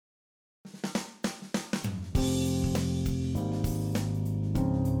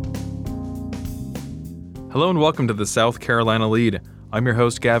Hello and welcome to the South Carolina Lead. I'm your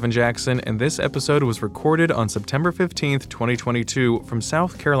host, Gavin Jackson, and this episode was recorded on September 15th, 2022 from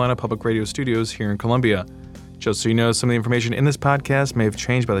South Carolina Public Radio Studios here in Columbia. Just so you know, some of the information in this podcast may have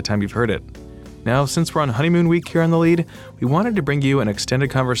changed by the time you've heard it. Now, since we're on honeymoon week here on The Lead, we wanted to bring you an extended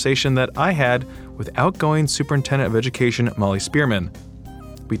conversation that I had with outgoing Superintendent of Education Molly Spearman.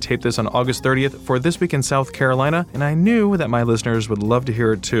 We taped this on August 30th for This Week in South Carolina, and I knew that my listeners would love to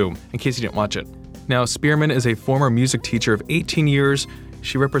hear it too, in case you didn't watch it. Now, Spearman is a former music teacher of 18 years.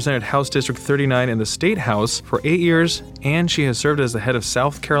 She represented House District 39 in the State House for 8 years, and she has served as the head of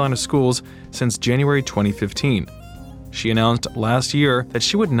South Carolina schools since January 2015. She announced last year that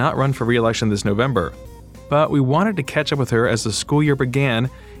she would not run for re-election this November. But we wanted to catch up with her as the school year began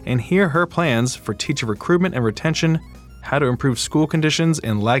and hear her plans for teacher recruitment and retention, how to improve school conditions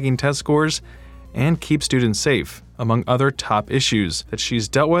and lagging test scores, and keep students safe, among other top issues that she's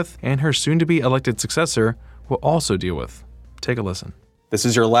dealt with and her soon-to-be elected successor will also deal with. Take a listen. This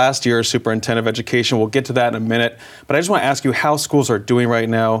is your last year as Superintendent of Education. We'll get to that in a minute, but I just want to ask you how schools are doing right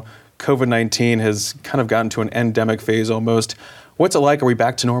now. COVID-19 has kind of gotten to an endemic phase almost. What's it like? Are we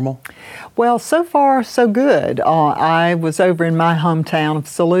back to normal? Well, so far, so good. I was over in my hometown of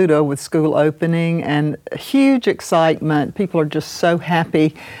Saluda with school opening and huge excitement. People are just so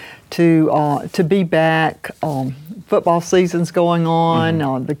happy to be back. Football season's going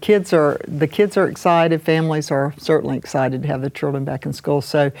on. The kids are excited. Families are certainly excited to have their children back in school.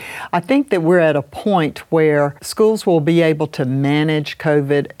 So I think that we're at a point where schools will be able to manage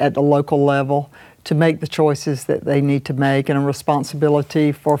COVID at the local level, to make the choices that they need to make, and a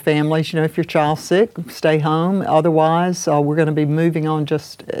responsibility for families. You know, if your child's sick, stay home. Otherwise, we're going to be moving on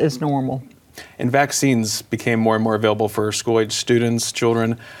just as normal. And vaccines became more and more available for school-age students,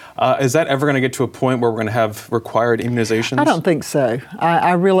 children. Is that ever going to get to a point where we're going to have required immunizations? I don't think so.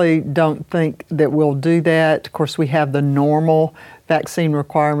 I really don't think that we'll do that. Of course, we have the normal vaccine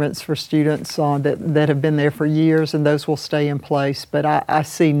requirements for students that have been there for years, and those will stay in place. But I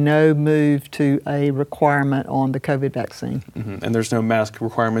see no move to a requirement on the COVID vaccine. And there's no mask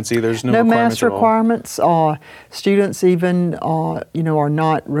requirements either? There's no mask requirements. Students even, are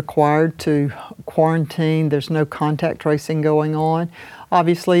not required to quarantine. There's no contact tracing going on.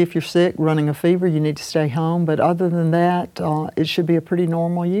 Obviously, if you're sick, running a fever, you need to stay home. But other than that, it should be a pretty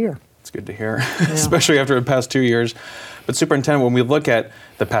normal year. It's good to hear, especially after the past 2 years. But Superintendent, when we look at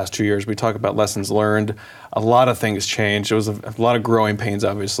the past 2 years, we talk about lessons learned. A lot of things changed. There was a lot of growing pains,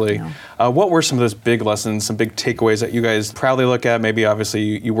 obviously. Yeah. What were some of those big lessons, some big takeaways that you guys proudly look at? Maybe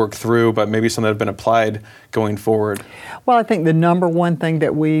obviously you work through, but maybe some that have been applied going forward? Well, I think the number one thing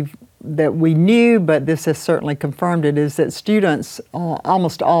that we knew, but this has certainly confirmed it, is that students,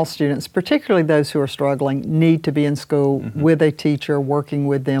 almost all students, particularly those who are struggling, need to be in school with a teacher, working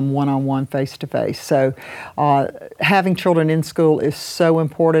with them one-on-one, face-to-face. So having children in school is so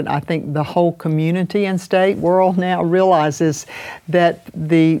important. I think the whole community and state world now realizes that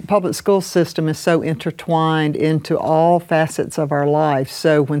the public school system is so intertwined into all facets of our life.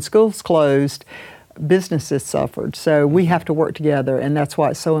 So when schools closed, businesses suffered. So we have to work together, and that's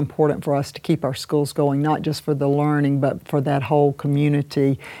why it's so important for us to keep our schools going, not just for the learning, but for that whole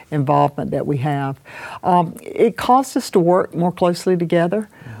community involvement that we have. It caused us to work more closely together.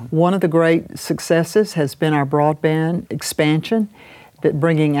 One of the great successes has been our broadband expansion, that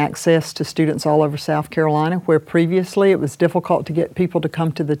bringing access to students all over South Carolina, where previously it was difficult to get people to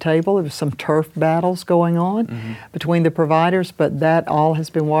come to the table. There was some turf battles going on between the providers, but that all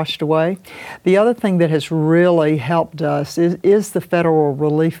has been washed away. The other thing that has really helped us is the federal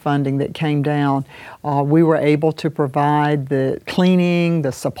relief funding that came down. We were able to provide the cleaning,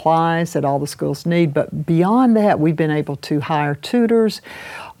 the supplies that all the schools need, but beyond that, we've been able to hire tutors.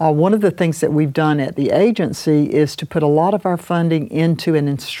 One of the things that we've done at the agency is to put a lot of our funding into an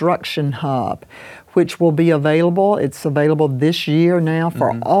instruction hub, which will be available. It's available this year now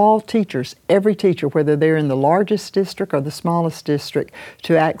for all teachers, every teacher, whether they're in the largest district or the smallest district,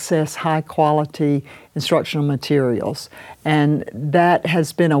 to access high quality instructional materials. And that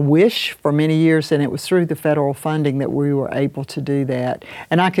has been a wish for many years, and it was through the federal funding that we were able to do that.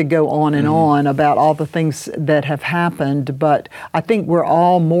 And I could go on and on about all the things that have happened, but I think we're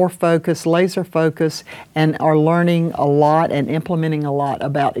all more focused, laser focused, and are learning a lot and implementing a lot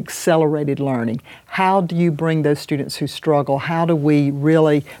about accelerated learning. How do you bring those students who struggle? How do we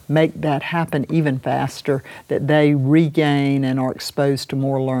really make that happen even faster, that they regain and are exposed to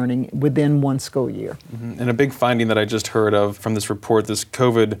more learning within one school year? And a big finding that I just heard of from this report, this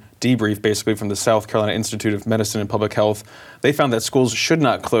COVID debrief basically from the South Carolina Institute of Medicine and Public Health, they found that schools should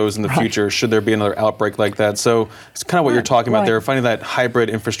not close in the future should there be another outbreak like that. So it's kind of what you're talking about there, finding that hybrid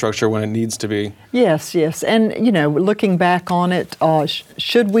infrastructure when it needs to be. Yes. And, looking back on it,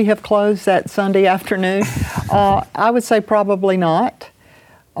 should we have closed that Sunday afternoon? I would say probably not.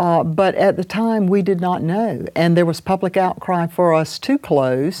 But at the time, we did not know, and there was public outcry for us to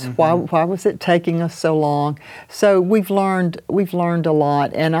close. Why was it taking us so long? So we've learned a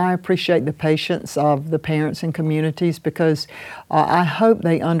lot, and I appreciate the patience of the parents and communities, because I hope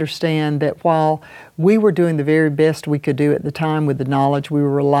they understand that while we were doing the very best we could do at the time with the knowledge, we were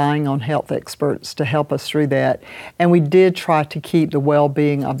relying on health experts to help us through that, and we did try to keep the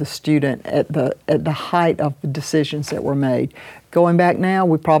well-being of the student at the height of the decisions that were made. Going back now,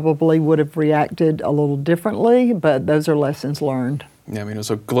 we probably would have reacted a little differently, but those are lessons learned. Yeah, it was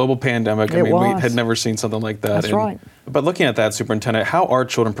a global pandemic. We had never seen something like that. That's right. But looking at that, Superintendent, how are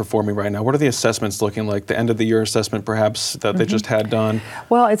children performing right now? What are the assessments looking like, the end of the year assessment perhaps that they just had done?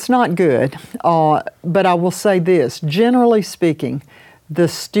 Well, it's not good, but I will say this. Generally speaking, the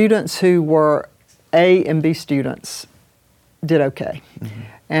students who were A and B students did okay.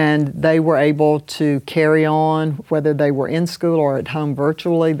 And they were able to carry on, whether they were in school or at home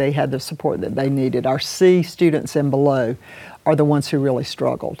virtually. They had the support that they needed. Our C students and below are the ones who really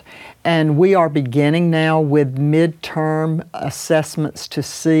struggled. And we are beginning now with midterm assessments to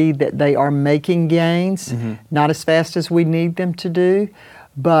see that they are making gains, not as fast as we need them to do,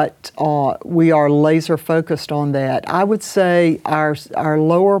 but we are laser focused on that. I would say our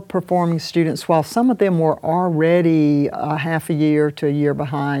lower performing students, while some of them were already a half a year to a year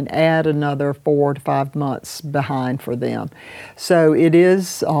behind, add another 4 to 5 months behind for them. So it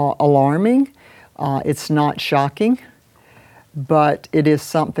is alarming. It's not shocking, but it is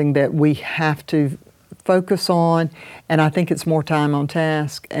something that we have to focus on, and I think it's more time on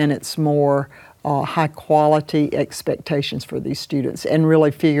task, and it's more high quality expectations for these students, and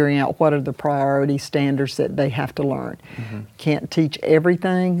really figuring out what are the priority standards that they have to learn. Can't teach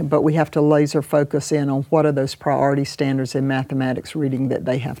everything, but we have to laser focus in on what are those priority standards in mathematics reading that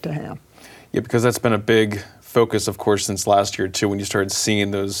they have to have. Yeah, because that's been a big focus, of course, since last year too, when you started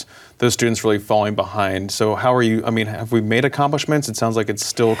seeing those students really falling behind. So how are you, have we made accomplishments? It sounds like it's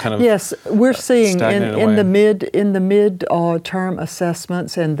still kind of Yes, we're seeing in the mid term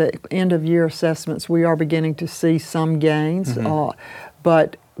assessments and the end of year assessments, we are beginning to see some gains,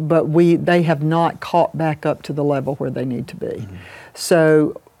 but they have not caught back up to the level where they need to be.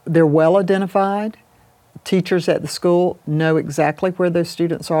 So they're well identified. Teachers at the school know exactly where those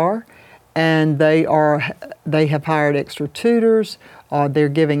students are, and they have hired extra tutors, they're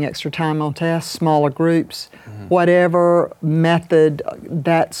giving extra time on tasks, smaller groups, whatever method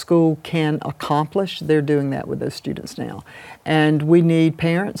that school can accomplish, they're doing that with those students now. And we need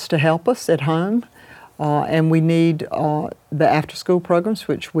parents to help us at home, and we need the after-school programs,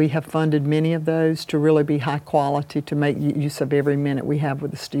 which we have funded many of those, to really be high quality, to make use of every minute we have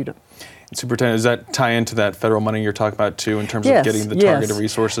with the student. Superintendent, does that tie into that federal money you're talking about too, in terms of getting the targeted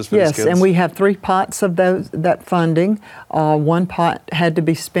resources for these kids? Yes, and we have 3 pots of that funding. One pot had to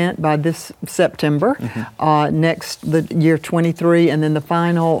be spent by this September, next the year 23, and then the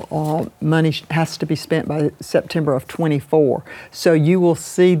final money has to be spent by September of 24. So you will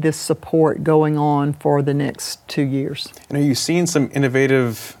see this support going on for the next 2 years. And are you seeing some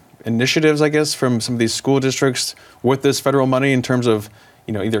innovative initiatives, I guess, from some of these school districts with this federal money in terms of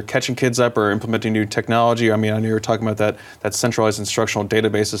either catching kids up or implementing new technology? I know you were talking about that centralized instructional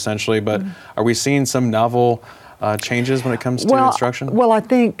database essentially, but are we seeing some novel changes when it comes to instruction? Well, I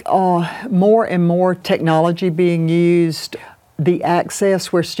think more and more technology being used. The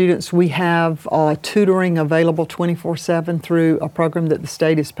access where students, we have tutoring available 24/7 through a program that the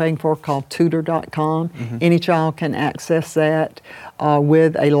state is paying for called tutor.com. Any child can access that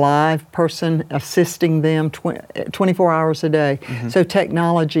with a live person assisting them 24 hours a day. So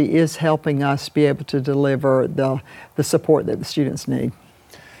technology is helping us be able to deliver the support that the students need.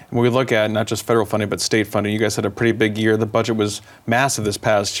 When we look at not just federal funding, but state funding, you guys had a pretty big year. The budget was massive this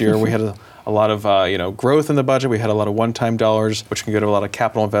past year. We had a lot of growth in the budget. We had a lot of one-time dollars, which can go to a lot of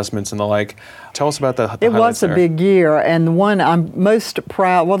capital investments and the like. Tell us about the It was a big year, and the one I'm most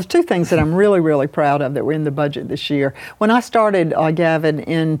proud, there's 2 things that I'm really, really proud of that were in the budget this year. When I started, Gavin,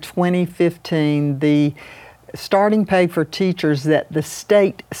 in 2015, the starting pay for teachers that the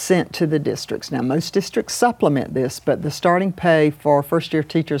state sent to the districts. Now, most districts supplement this, but the starting pay for first-year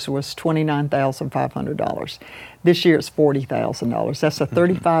teachers was $29,500. This year it's $40,000. That's a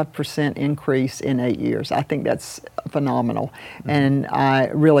 35% increase in 8 years. I think that's phenomenal. And I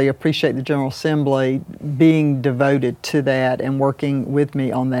really appreciate the General Assembly being devoted to that and working with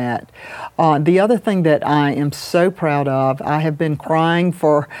me on that. The other thing that I am so proud of, I have been crying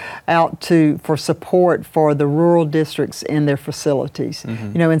for support for the rural districts in their facilities.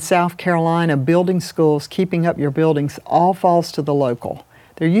 You know, in South Carolina, building schools, keeping up your buildings, all falls to the local.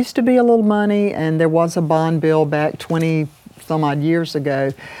 There used to be a little money, and there was a bond bill back 20 some odd years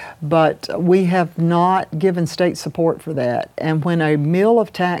ago, but we have not given state support for that. And when a mill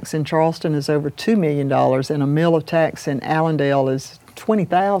of tax in Charleston is over $2 million and a mill of tax in Allendale is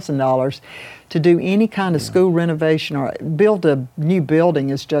 $20,000, to do any kind of school renovation or build a new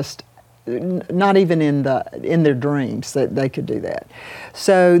building is just not even in their dreams that they could do that.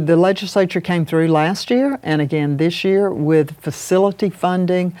 So the legislature came through last year and again this year with facility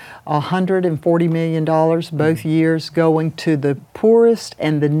funding, $140 million both years, going to the poorest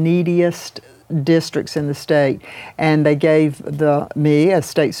and the neediest districts in the state. And they gave me as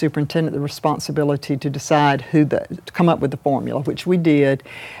state superintendent the responsibility to decide to come up with the formula, which we did.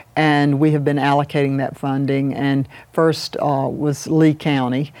 And we have been allocating that funding. And first was Lee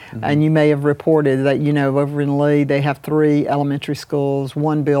County. And you may have reported that, you know, over in Lee, they have 3 elementary schools,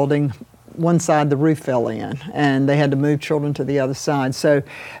 one building. One side the roof fell in, and they had to move children to the other side. So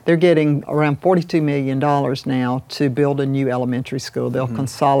they're getting around $42 million now to build a new elementary school. They'll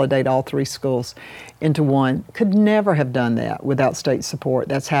consolidate all 3 schools into one. Could never have done that without state support.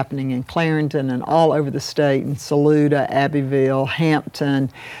 That's happening in Clarendon and all over the state, in Saluda, Abbeville, Hampton,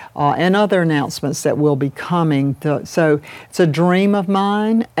 and other announcements that will be coming. So it's a dream of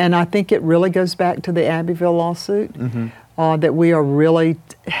mine, and I think it really goes back to the Abbeville lawsuit. That we are really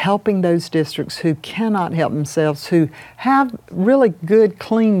helping those districts who cannot help themselves, who have really good,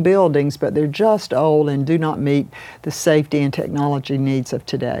 clean buildings, but they're just old and do not meet the safety and technology needs of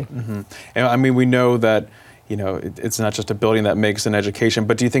today. And I mean, we know that, you know, it's not just a building that makes an education,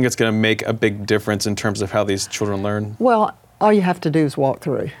 but do you think it's going to make a big difference in terms of how these children learn? Well, all you have to do is walk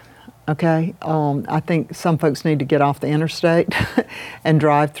through. Okay, I think some folks need to get off the interstate and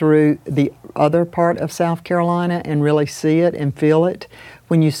drive through the other part of South Carolina and really see it and feel it.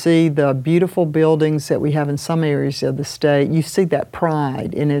 When you see the beautiful buildings that we have in some areas of the state, you see that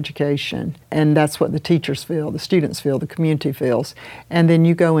pride in education. And that's what the teachers feel, the students feel, the community feels. And then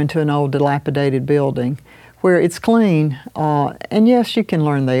you go into an old dilapidated building where it's clean, and yes, you can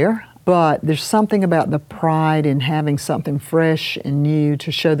learn there. But there's something about the pride in having something fresh and new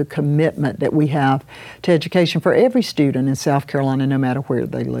to show the commitment that we have to education for every student in South Carolina, no matter where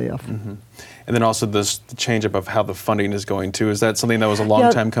they live. And then also the change up of how the funding is going to. Is that something that was a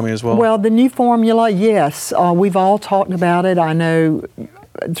long time coming as well? Well, the new formula, yes. We've all talked about it. I know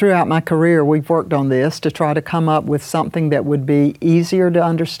throughout my career we've worked on this to try to come up with something that would be easier to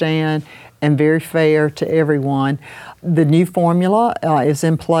understand and very fair to everyone. The new formula is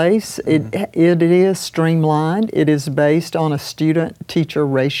in place. It is streamlined. It is based on a student-teacher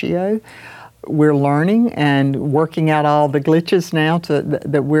ratio. We're learning and working out all the glitches now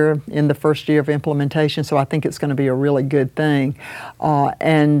that we're in the first year of implementation, so I think it's going to be a really good thing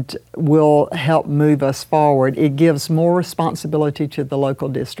and will help move us forward. It gives more responsibility to the local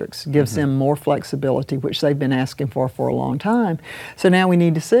districts, gives them more flexibility, which they've been asking for a long time. So now we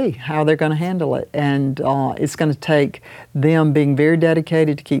need to see how they're going to handle it, and it's going to take them being very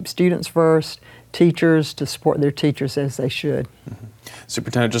dedicated to keep students first, teachers to support their teachers as they should.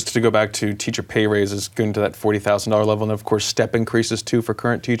 Superintendent, just to go back to teacher pay raises, going to that $40,000 level, and of course step increases too for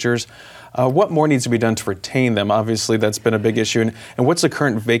current teachers. What more needs to be done to retain them? Obviously, that's been a big issue. And what's the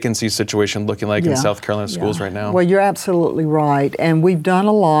current vacancy situation looking like in South Carolina schools right now? Well, you're absolutely right. And we've done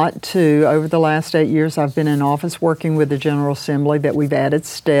a lot, too. Over the last 8 years, I've been in office working with the General Assembly that we've added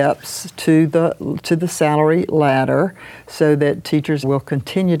steps to the salary ladder so that teachers will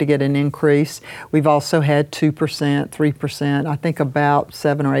continue to get an increase. We've also had 2%, 3%, I think about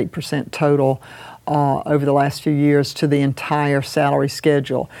 7 or 8% total over the last few years to the entire salary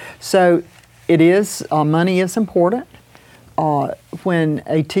schedule. So it is, money is important. When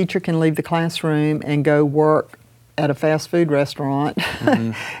a teacher can leave the classroom and go work at a fast food restaurant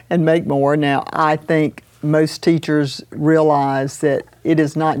and make more. Now, I think most teachers realize that it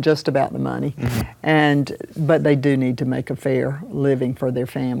is not just about the money, but they do need to make a fair living for their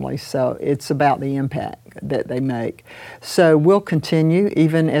families. So it's about the impact that they make. So we'll continue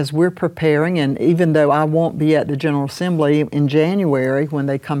even as we're preparing, and even though I won't be at the General Assembly in January when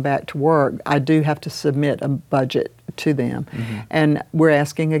they come back to work, I do have to submit a budget to them. And we're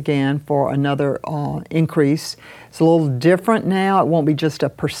asking again for another increase It's a little different now. It won't be just a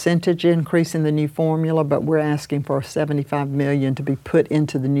percentage increase in the new formula, but we're asking for $75 million to be put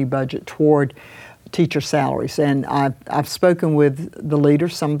into the new budget toward teacher salaries. And I've spoken with the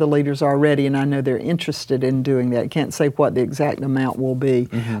leaders, some of the leaders already, and I know they're interested in doing that. I can't say what the exact amount will be,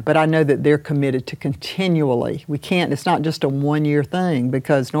 but I know that they're committed to continually. It's not just a one-year thing,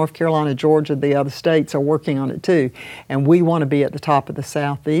 because North Carolina, Georgia, the other states are working on it too. And we want to be at the top of the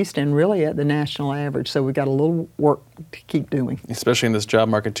Southeast and really at the national average. So we've got a little work to keep doing. Especially in this job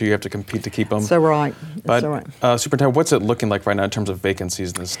market too, you have to compete to keep them. So right. But so right. Superintendent, what's it looking like right now in terms of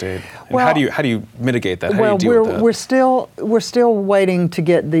vacancies in the state? And how do you mitigate that? How do you deal with that? We're still waiting to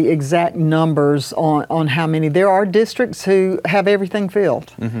get the exact numbers on how many. There are districts who have everything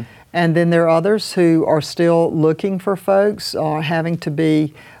filled. And then there are others who are still looking for folks, having to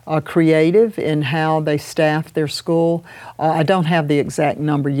be creative in how they staff their school. I don't have the exact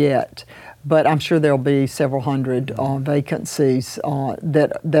number yet, but I'm sure there'll be several hundred vacancies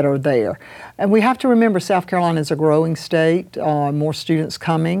that are there. And we have to remember South Carolina is a growing state, more students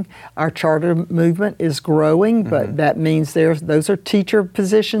coming. Our charter movement is growing, but that means those are teacher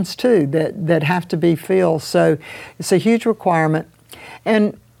positions too that have to be filled. So it's a huge requirement.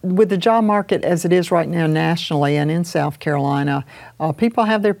 And with the job market as it is right now nationally and in South Carolina, people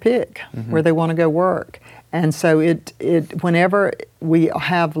have their pick where they want to go work. And so whenever we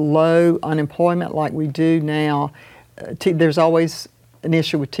have low unemployment like we do now, there's always an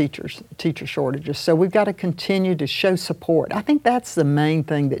issue with teacher shortages. So we've got to continue to show support. I think that's the main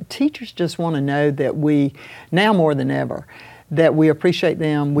thing, that teachers just want to know that we, now more than ever, that we appreciate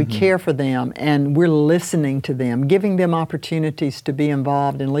them, we care for them, and we're listening to them, giving them opportunities to be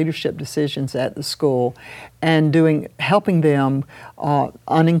involved in leadership decisions at the school, and helping them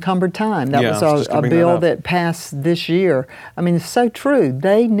unencumbered time. That was a bill that passed this year. I mean, it's so true.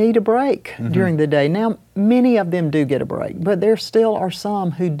 They need a break during the day. Now, many of them do get a break, but there still are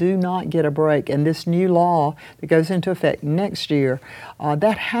some who do not get a break. And this new law that goes into effect next year,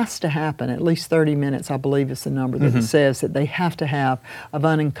 that has to happen. At least 30 minutes, I believe, is the number that it says that they have to have of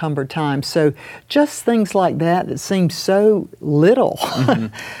unencumbered time. So just things like that seem so little.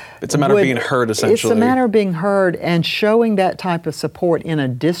 It's a matter of being heard, essentially. It's a matter of being heard, and showing that type of support in a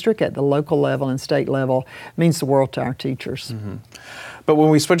district at the local level and state level means the world to our teachers. But when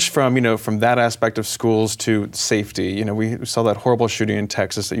we switch from that aspect of schools to safety, we saw that horrible shooting in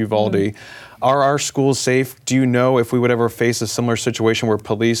Texas at Uvalde. Are our schools safe? Do you know if we would ever face a similar situation where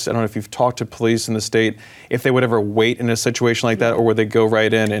police, I don't know if you've talked to police in the state, if they would ever wait in a situation like that, or would they go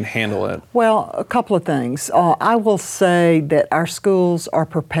right in and handle it? Well, a couple of things. I will say that our schools are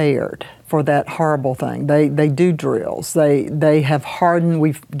prepared for that horrible thing. They do drills. They have hardened,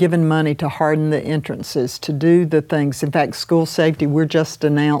 we've given money to harden the entrances, to do the things. In fact, school safety, we're just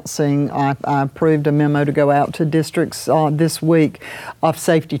announcing, I approved a memo to go out to districts this week of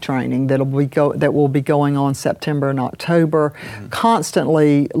safety training that will be going on September and October,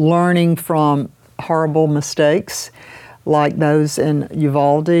 constantly learning from horrible mistakes like those in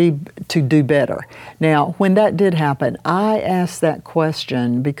Uvalde to do better. Now, when that did happen, I asked that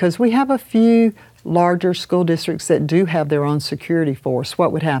question because we have a few larger school districts that do have their own security force.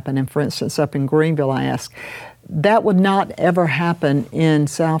 What would happen? And for instance, up in Greenville, I asked, that would not ever happen in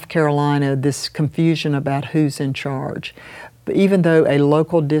South Carolina, this confusion about who's in charge. But even though a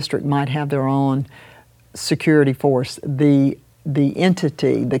local district might have their own security force, the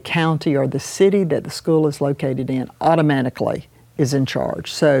entity, the county or the city that the school is located in automatically is in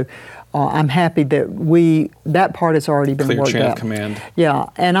charge. So I'm happy that that part has already been worked out. Clear chain of command. Yeah,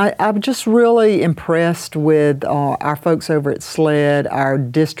 and I'm just really impressed with our folks over at SLED, our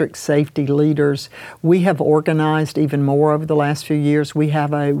district safety leaders. We have organized even more over the last few years. We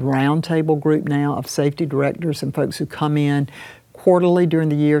have a roundtable group now of safety directors and folks who come in quarterly during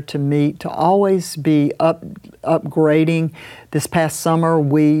the year to meet, to always be upgrading. This past summer,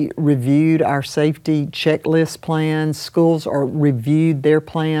 we reviewed our safety checklist plans. Schools are reviewed their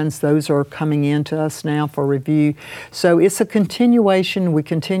plans. Those are coming in to us now for review. So it's a continuation. We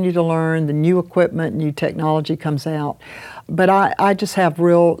continue to learn. The new equipment, new technology comes out. But I just have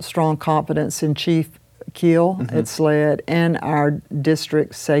real strong confidence in Chief Keel at SLED and our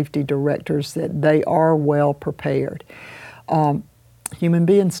district safety directors that they are well prepared. Human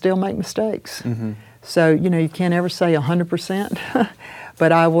beings still make mistakes. So, you can't ever say 100%,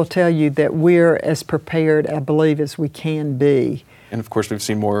 but I will tell you that we're as prepared, I believe, as we can be. And of course, we've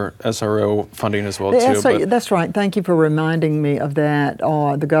seen more SRO funding as well, too. That's right. Thank you for reminding me of that.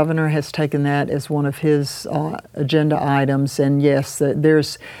 The governor has taken that as one of his agenda items. And yes,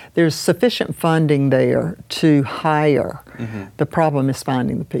 there's sufficient funding there to hire The problem is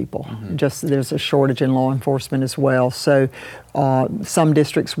finding the people. Just there's a shortage in law enforcement as well. So some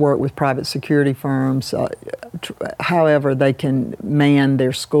districts work with private security firms, however they can man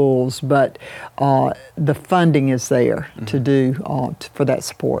their schools, but the funding is there to do for that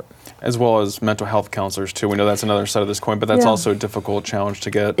support. As well as mental health counselors too. We know that's another side of this coin, but that's also a difficult challenge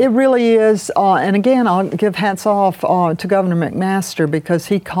to get. It really is. And again, I'll give hats off to Governor McMaster because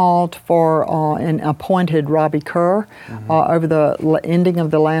he called for and appointed Robbie Kerr over the ending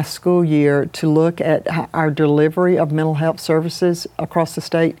of the last school year to look at our delivery of mental health services across the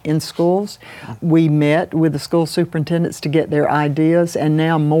state in schools. We met with the school superintendents to get their ideas, and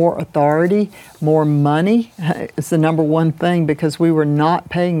now more authority, more money is the number one thing because we were not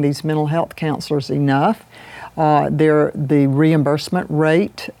paying these mental health counselors enough. The reimbursement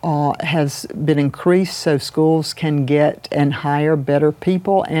rate has been increased so schools can get and hire better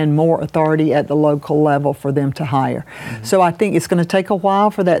people and more authority at the local level for them to hire. So I think it's going to take a while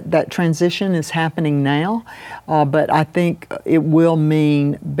for that transition is happening now, but I think it will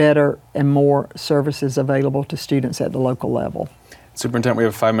mean better and more services available to students at the local level. Superintendent, we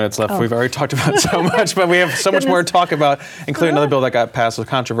have 5 minutes left. We've already talked about so much, but we have so much more to talk about, including another bill that got passed, a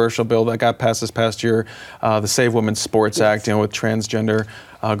controversial bill that got passed this past year, the Save Women's Sports Act, with transgender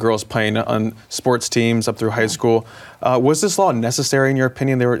girls playing on sports teams up through high school. Was this law necessary in your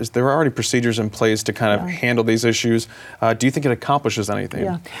opinion? There were already procedures in place to kind of handle these issues. Do you think it accomplishes anything?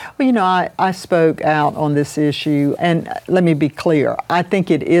 Yeah. Well, I spoke out on this issue, and let me be clear. I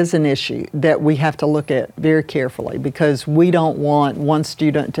think it is an issue that we have to look at very carefully because we don't want one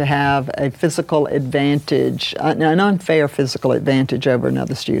student to have a physical advantage, an unfair physical advantage over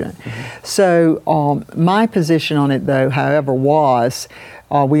another student. So my position on it, though, however, was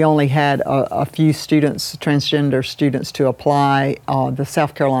we only had a few students, transgender students, to apply. The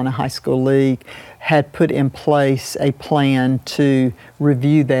South Carolina High School League had put in place a plan to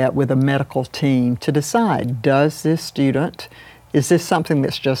review that with a medical team to decide, is this something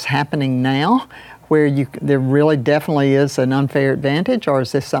that's just happening now where there really definitely is an unfair advantage, or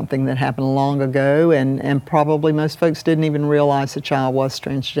is this something that happened long ago and probably most folks didn't even realize the child was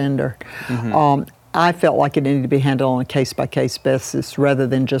transgender? I felt like it needed to be handled on a case-by-case basis rather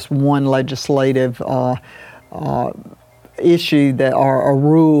than just one legislative issue or a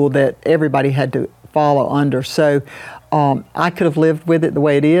rule that everybody had to follow under. So I could have lived with it the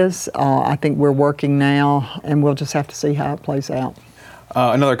way it is. I think we're working now, and we'll just have to see how it plays out.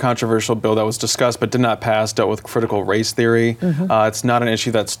 Another controversial bill that was discussed but did not pass dealt with critical race theory. It's not an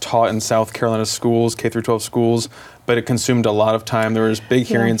issue that's taught in South Carolina schools, K-12 schools, but it consumed a lot of time. There was big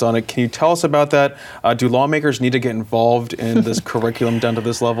hearings on it. Can you tell us about that? Do lawmakers need to get involved in this curriculum down to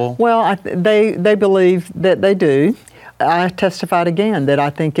this level? Well, they believe that they do. I testified again that I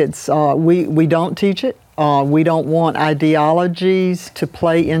think it's we don't teach it. We don't want ideologies to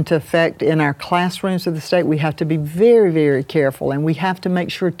play into effect in our classrooms of the state. We have to be very, very careful, and we have to make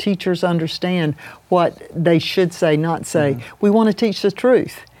sure teachers understand what they should say, not say. We want to teach the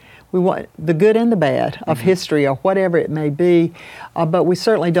truth. We want the good and the bad of history or whatever it may be, but we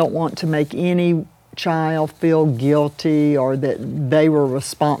certainly don't want to make any child feel guilty or that they were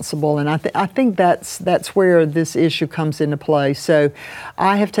responsible, and I think that's where this issue comes into play. So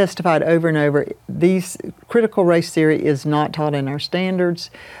I have testified over and over, these critical race theory is not taught in our standards.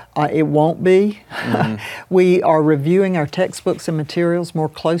 It won't be. We are reviewing our textbooks and materials more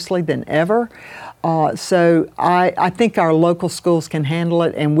closely than ever. So I think our local schools can handle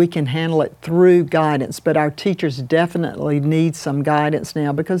it, and we can handle it through guidance, but our teachers definitely need some guidance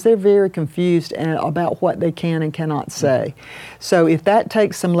now because they're very confused about what they can and cannot say. So if that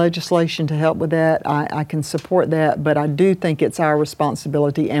takes some legislation to help with that, I can support that, but I do think it's our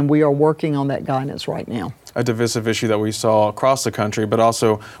responsibility, and we are working on that guidance right now. A divisive issue that we saw across the country, but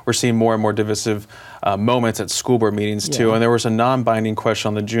also we're seeing more and more divisive moments at school board meetings too. And there was a non-binding question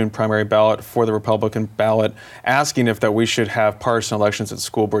on the June primary ballot for the Republican ballot asking if that we should have partisan elections at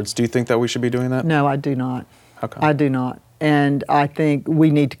school boards. Do you think that we should be doing that? No, I do not. Okay. I do not. And I think we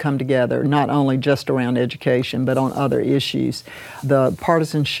need to come together, not only just around education, but on other issues. The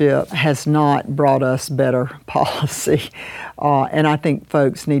partisanship has not brought us better policy. And I think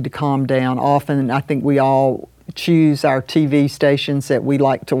folks need to calm down. Often, I think we all choose our TV stations that we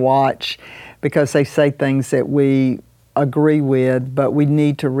like to watch because they say things that we agree with, but we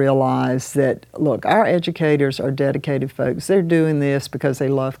need to realize that, look, our educators are dedicated folks. They're doing this because they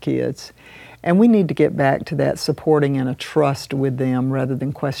love kids. And we need to get back to that supporting and a trust with them rather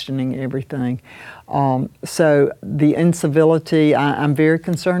than questioning everything. So the incivility I'm very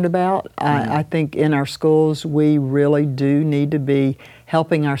concerned about. I think in our schools we really do need to be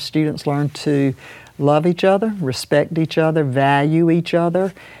helping our students learn to love each other, respect each other, value each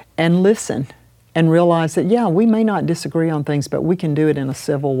other, and listen. And realize that, yeah, we may not disagree on things, but we can do it in a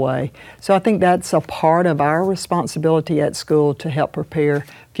civil way. So I think that's a part of our responsibility at school to help prepare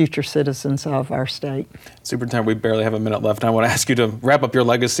future citizens of our state. Superintendent, we barely have a minute left. I want to ask you to wrap up your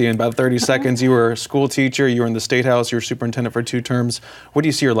legacy in about 30 seconds. You were a school teacher, you were in the State House, you were superintendent for 2 terms. What do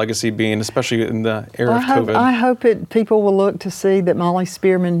you see your legacy being, especially in the era of COVID? I hope people will look to see that Molly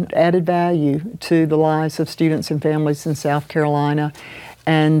Spearman added value to the lives of students and families in South Carolina,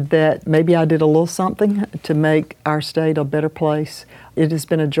 and that maybe I did a little something to make our state a better place. It has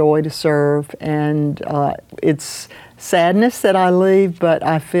been a joy to serve, and it's sadness that I leave, but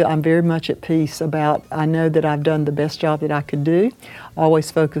I feel I'm very much at peace about, I know that I've done the best job that I could do,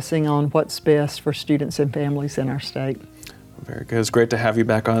 always focusing on what's best for students and families in our state. Very good. It's great to have you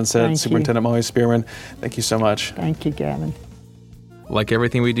back on set, Thank Superintendent you. Molly Spearman. Thank you so much. Thank you, Gavin. Like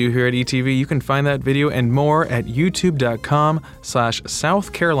everything we do here at ETV, you can find that video and more at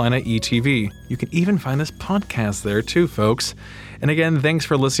youtube.com/South Carolina ETV. You can even find this podcast there too, folks. And again, thanks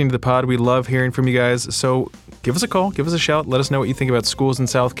for listening to the pod. We love hearing from you guys. So give us a call, give us a shout. Let us know what you think about schools in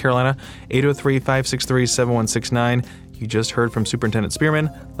South Carolina. 803-563-7169. You just heard from Superintendent Spearman.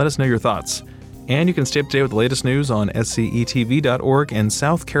 Let us know your thoughts. And you can stay up to date with the latest news on scetv.org and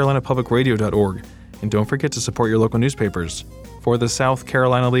southcarolinapublicradio.org. And don't forget to support your local newspapers. For the South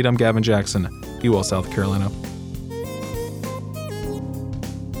Carolina Lead, I'm Gavin Jackson. Be well, South Carolina.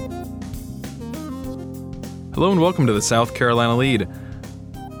 Hello and welcome to the South Carolina Lead.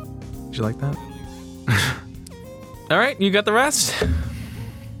 Did you like that? All right, you got the rest?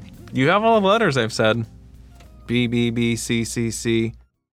 You have all the letters I've said. B, B, B, C, C, C.